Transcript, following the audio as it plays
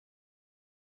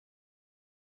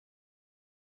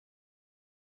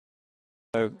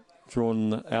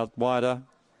Drawn out wider.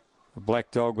 A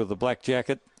black dog with a black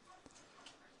jacket.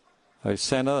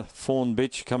 Osana, Fawn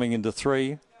Bitch coming into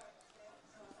 3.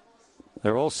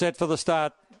 They're all set for the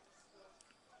start.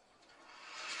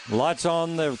 Lights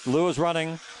on, the lure's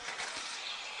running.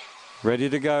 Ready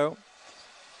to go.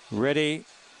 Ready.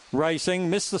 Racing.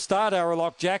 Missed the start,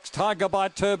 Arrowlock Jacks. Tiger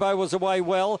Bite Turbo was away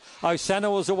well. Osana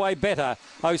was away better.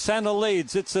 Osana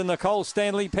leads. It's the Nicole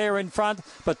Stanley pair in front,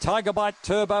 but Tiger Bite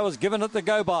Turbo has given it the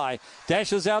go-by.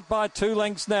 Dashes out by 2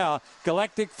 lengths now.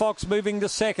 Galactic Fox moving to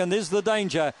second is the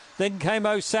danger. Then came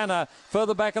Osana.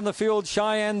 Further back in the field,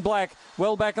 Cheyenne Black.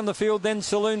 Well back in the field, then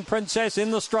Saloon Princess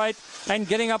in the straight. And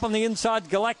getting up on the inside,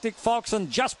 Galactic Fox and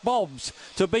just bobs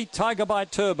to beat Tiger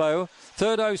Bite Turbo.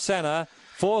 Third, Osana.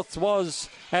 Fourth was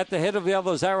at the head of the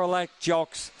others, Arrowlock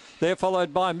Jocks. They're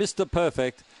followed by Mr.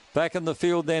 Perfect. Back in the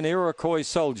field then, Iroquois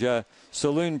Soldier,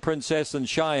 Saloon Princess and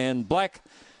Cheyenne Black.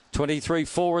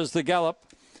 23-4 is the gallop.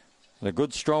 And a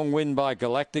good strong win by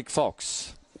Galactic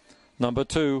Fox. Number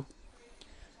 2.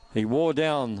 He wore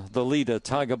down the leader,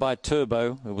 Tiger Bite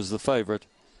Turbo. It was the favourite.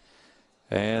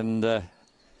 And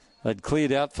they'd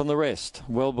cleared out from the rest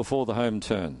well before the home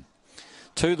turn.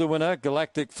 To the winner,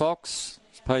 Galactic Fox.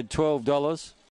 Paid $12.